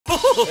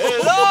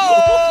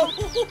Hello!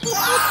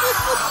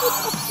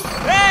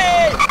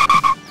 Hey!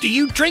 Do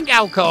you drink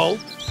alcohol?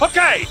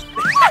 Okay.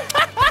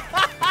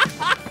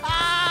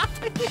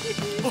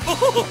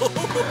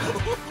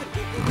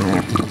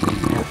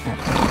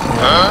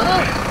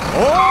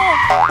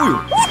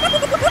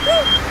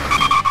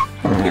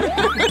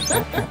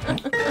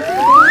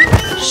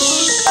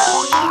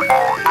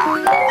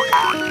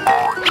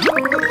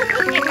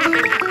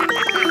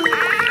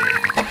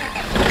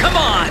 Come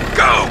on!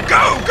 Go,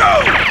 go,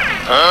 go!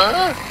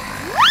 Huh?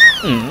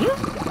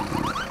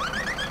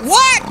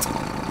 What?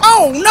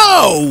 Oh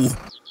no!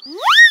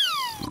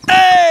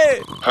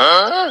 Hey!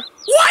 Huh?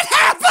 What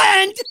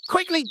happened?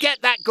 Quickly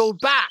get that gold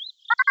back.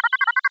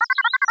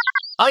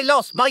 I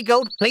lost my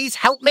gold. Please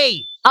help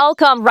me. I'll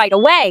come right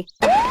away.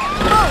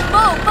 Move,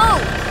 move,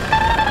 move!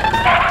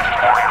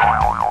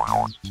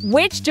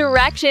 Which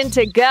direction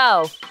to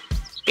go?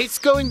 It's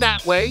going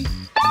that way.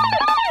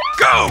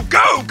 Go,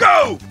 go,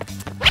 go!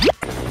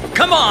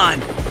 Come on!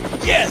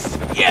 Yes,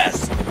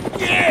 yes,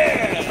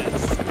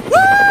 yes!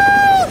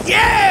 Woo!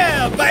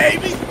 Yeah,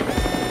 baby!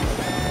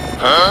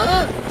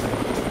 Huh?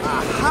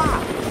 Aha!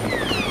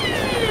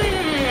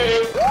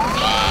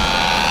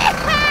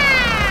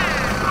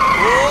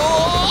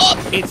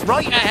 It's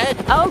right ahead.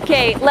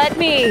 Okay, let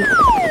me.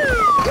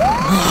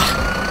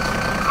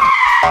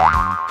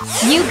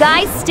 You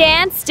guys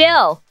stand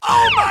still.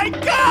 Oh my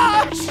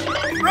gosh!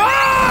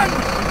 Run!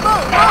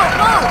 Move, move,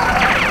 move!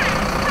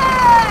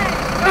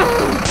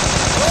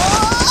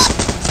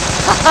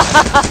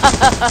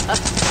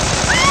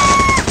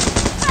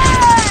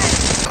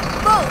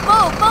 Move,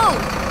 move, move!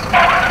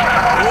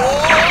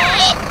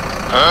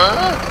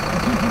 Huh?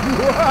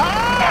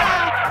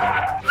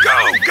 Go,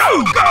 go,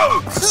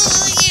 go!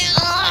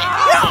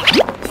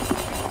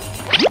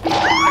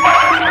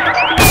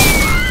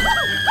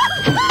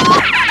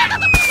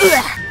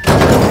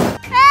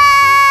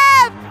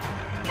 Help!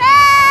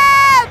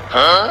 Help!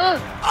 Huh?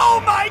 Oh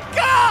my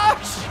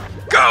gosh!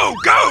 Go,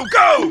 go,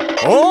 go!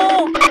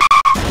 Oh!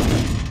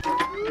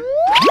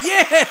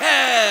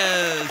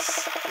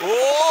 Yes!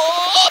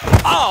 Oh!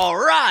 All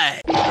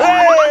right!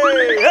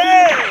 Hey,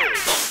 hey!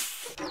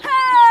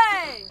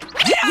 Hey!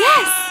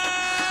 Yes!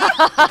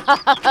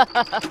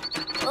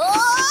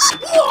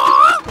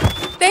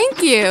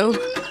 Thank you.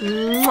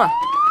 Mwah.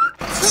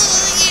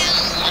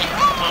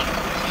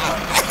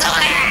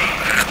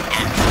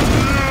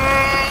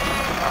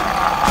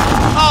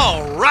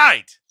 All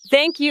right!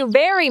 Thank you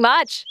very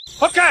much.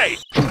 Okay!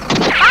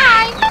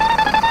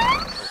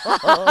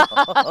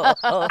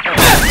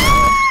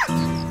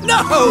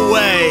 No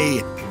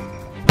way!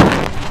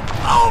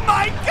 Oh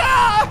my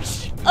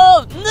gosh!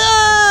 Oh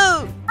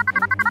no!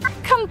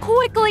 Come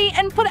quickly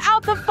and put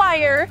out the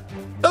fire.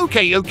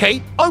 Okay,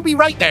 okay. I'll be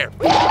right there.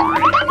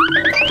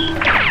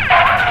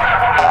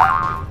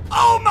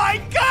 Oh my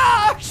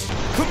gosh!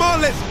 Come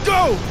on, let's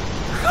go!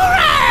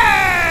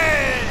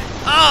 Hooray!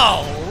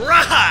 All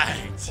right!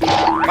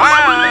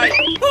 Bye!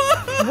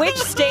 Which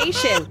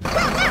station?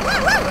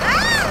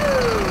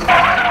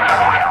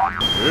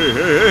 Hey,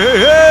 hey, hey,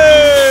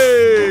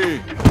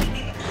 hey!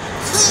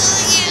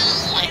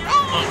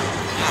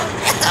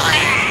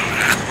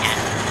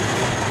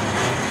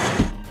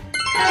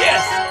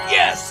 Yes,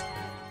 yes!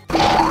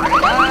 Hey,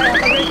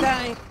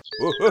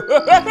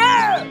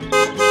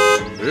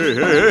 hey,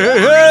 hey,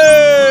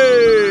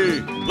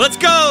 hey! Let's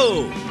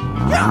go!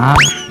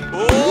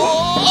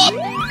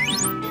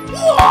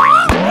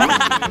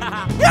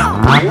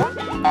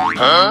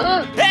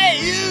 Huh? Hey,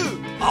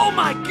 you! Oh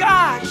my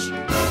gosh!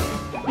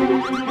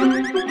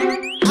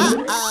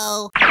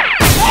 Uh-oh.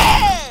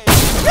 Hey!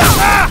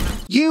 Ah!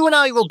 You and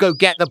I will go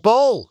get the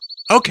ball.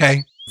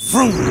 Okay.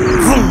 Vroom,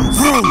 vroom,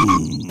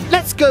 vroom.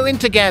 Let's go in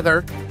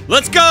together.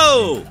 Let's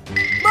go!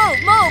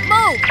 Move, move,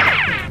 move!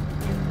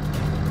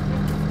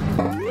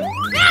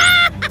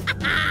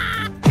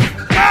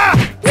 Ah!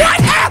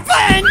 What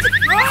happened?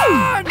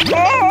 Run!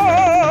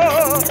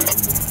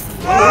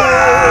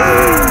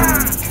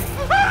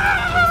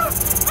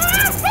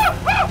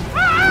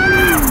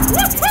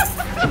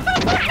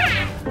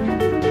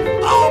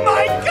 Oh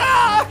my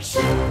gosh!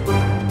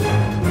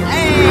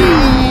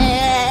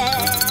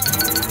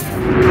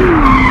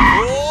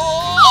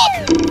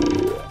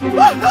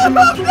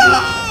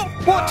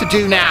 What to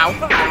do now?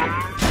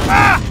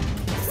 Ah!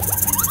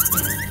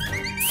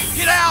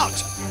 Get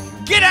out!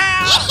 Get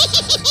out!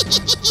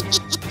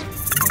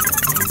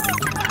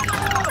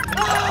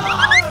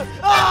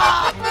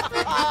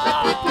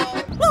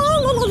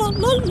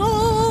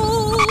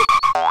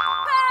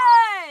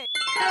 Hey!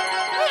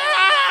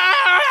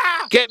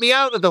 Get me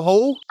out of the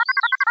hole.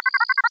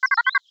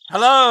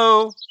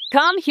 Hello?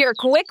 Come here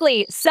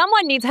quickly.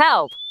 Someone needs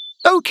help.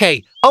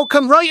 Okay, I'll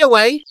come right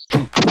away.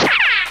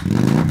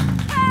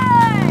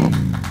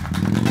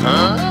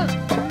 Huh?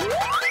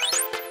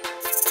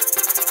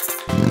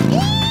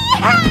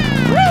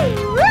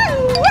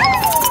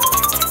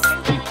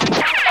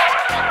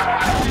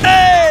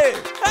 Hey!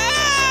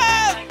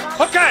 Hey!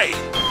 Okay!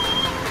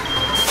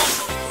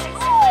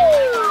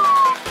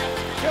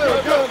 Go,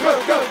 go, go,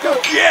 go, go!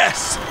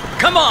 Yes!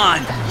 Come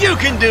on! You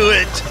can do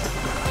it!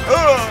 Oh!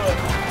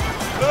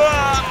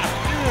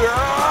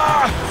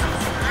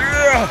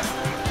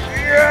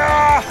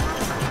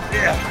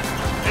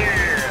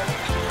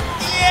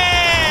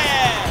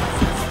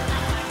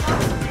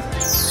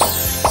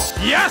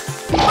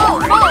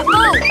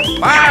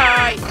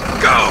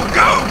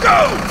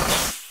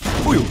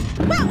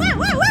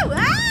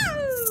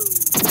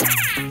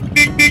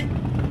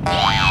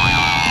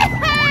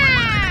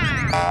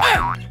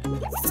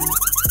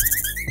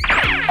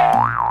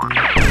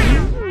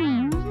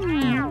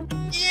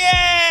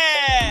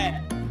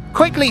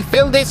 Quickly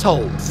fill this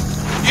hole.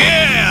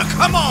 Yeah,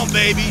 come on,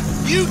 baby.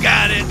 You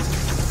got it.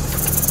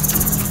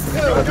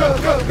 Go, go,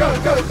 go, go,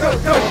 go, go,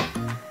 go.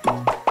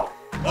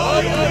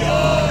 Oh, yeah,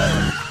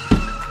 yeah.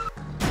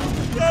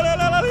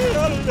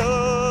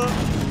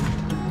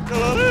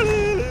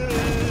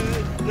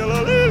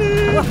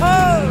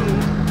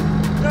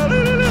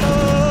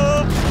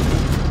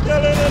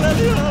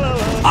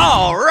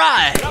 All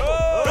right.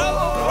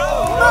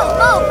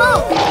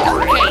 Move.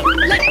 Okay,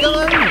 let go.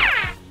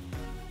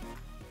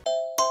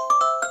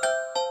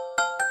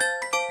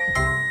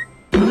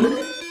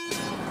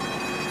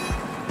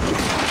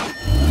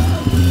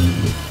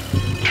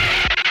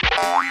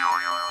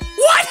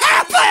 What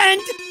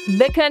happened?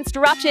 The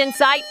construction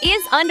site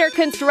is under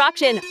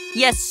construction.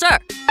 Yes, sir.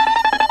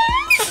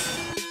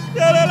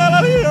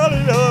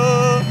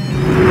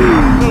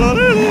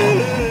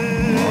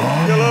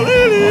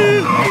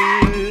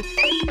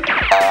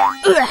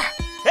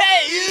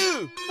 Hey,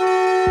 you!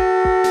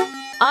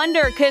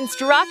 Under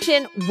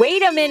construction.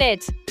 Wait a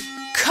minute.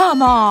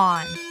 Come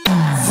on.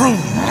 Vroom,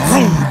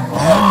 vroom.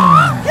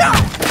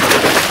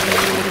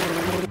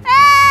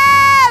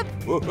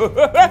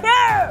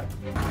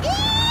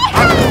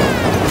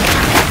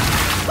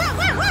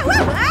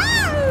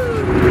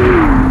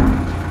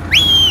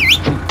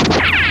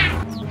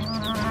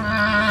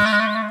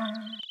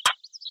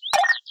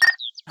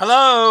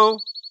 Hello?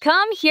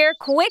 Come here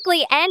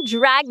quickly and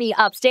drag me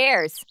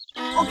upstairs.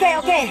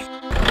 Okay.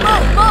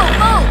 Move.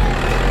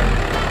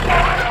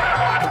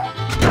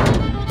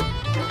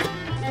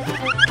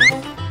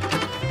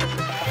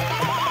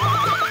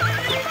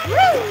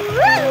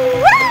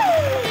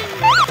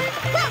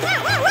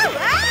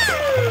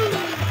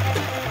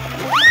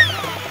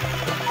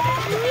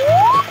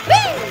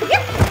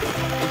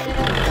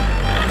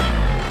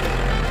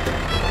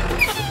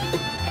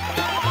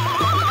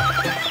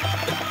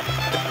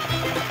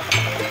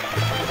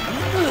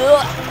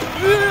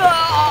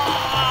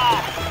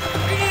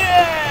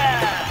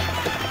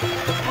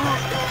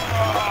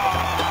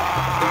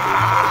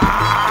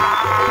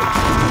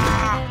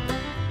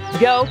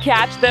 Go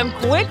catch them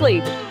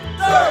quickly.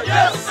 Sir,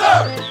 yes,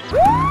 sir!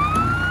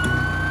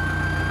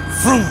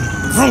 Vroom,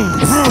 vroom,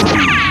 vroom.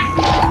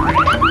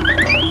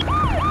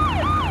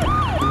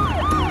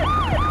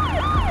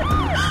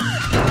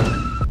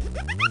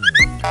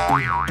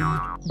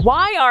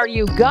 Why are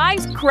you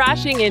guys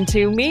crashing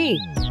into me?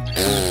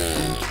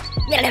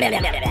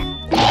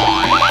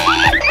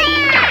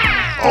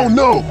 Oh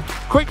no!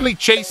 Quickly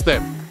chase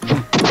them.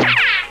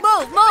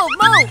 Move.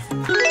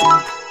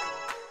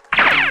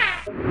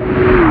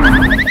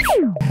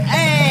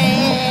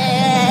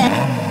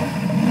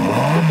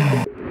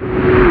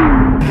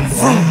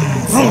 Vroom,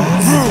 vroom,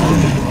 vroom.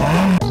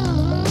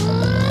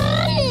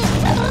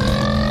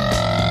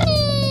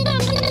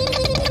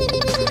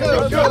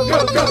 Go, go, go,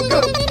 go, go.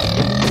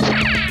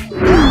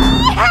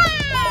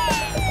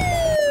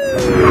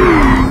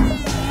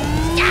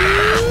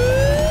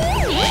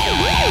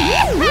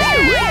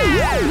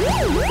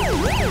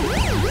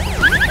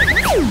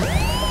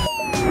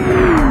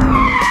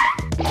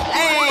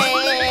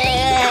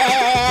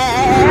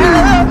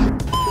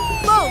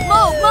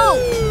 Move.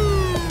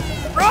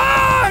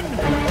 Run!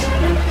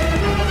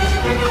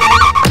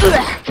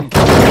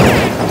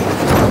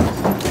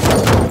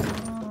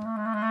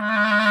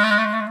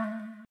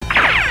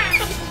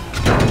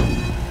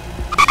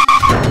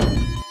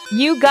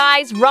 You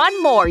guys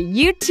run more,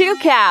 you two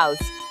cows.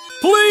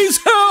 Please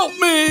help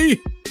me!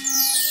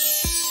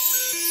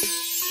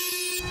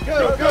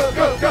 Go, go,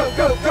 go, go,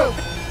 go, go!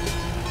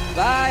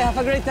 Bye, have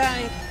a great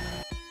time.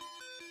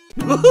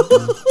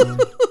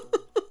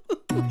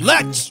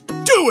 Let's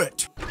do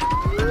it!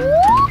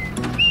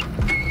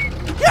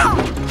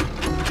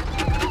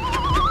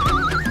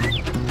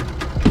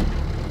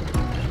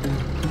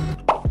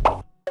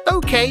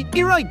 Okay,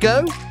 here I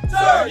go.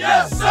 Sir,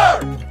 yes,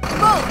 sir!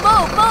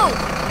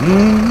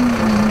 Move.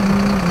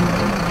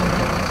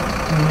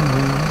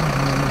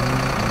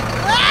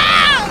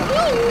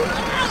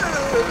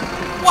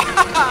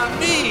 Why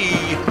me?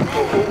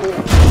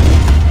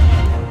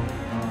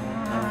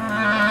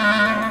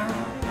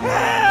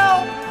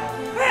 Help!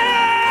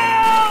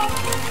 Help!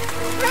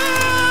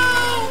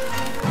 Help!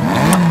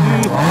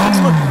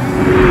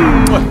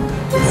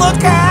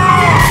 Look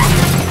out!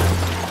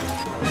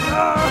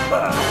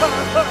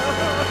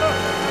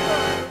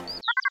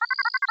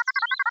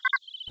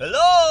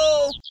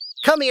 Hello?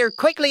 Come here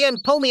quickly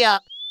and pull me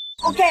up.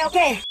 Okay.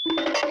 Move.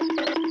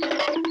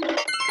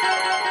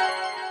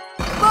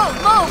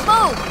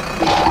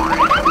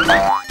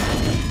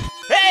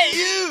 Hey,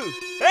 you!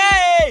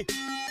 Hey!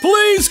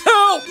 Please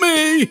help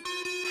me!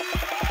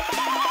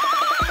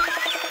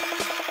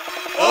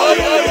 Oi,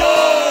 oi,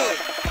 oi!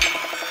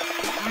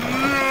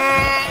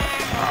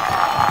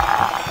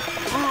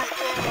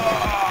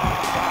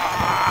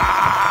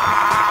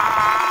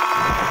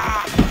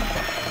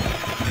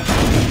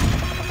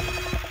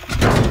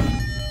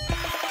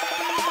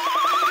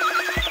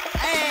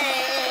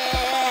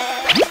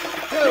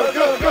 Go,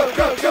 go, go,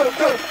 go, go,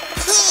 go!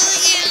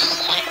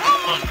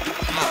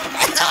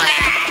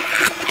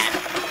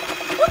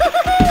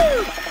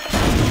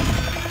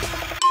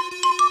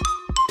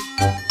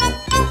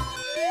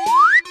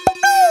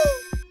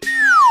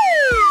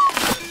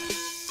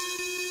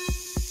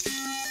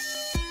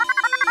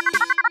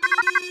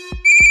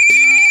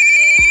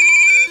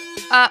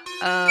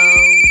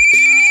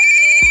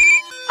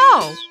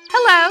 Oh,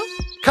 hello.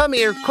 Come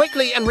here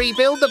quickly and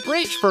rebuild the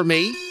bridge for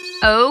me.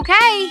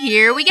 Okay,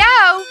 here we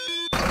go.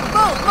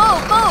 Move,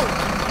 move, move.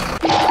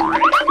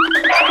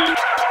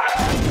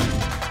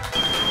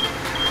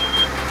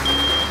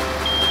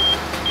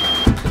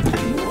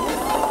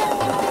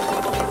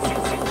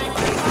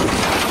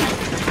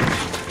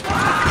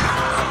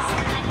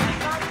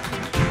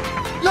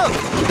 Look,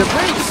 the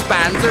bridge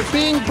spans are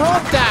being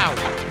brought down.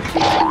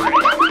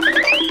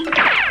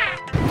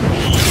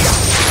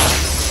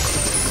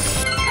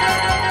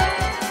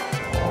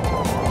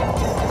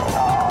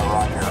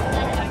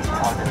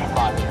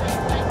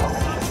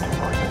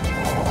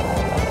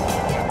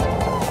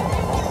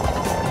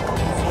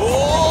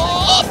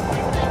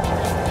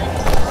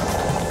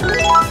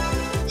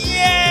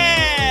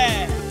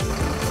 Yeah!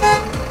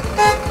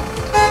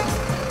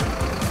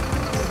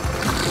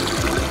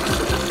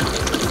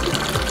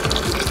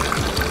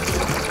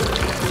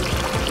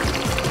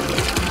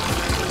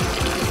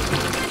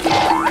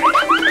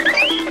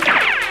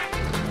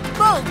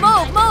 Move,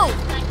 move, move.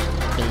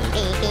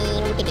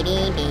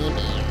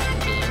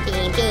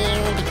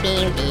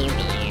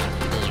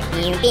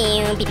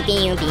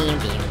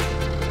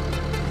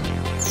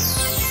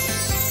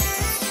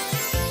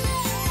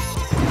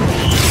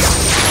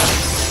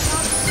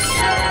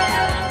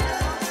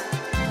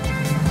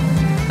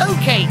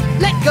 Okay,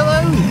 let go.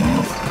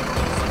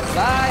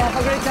 Bye, have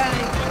a great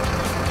time.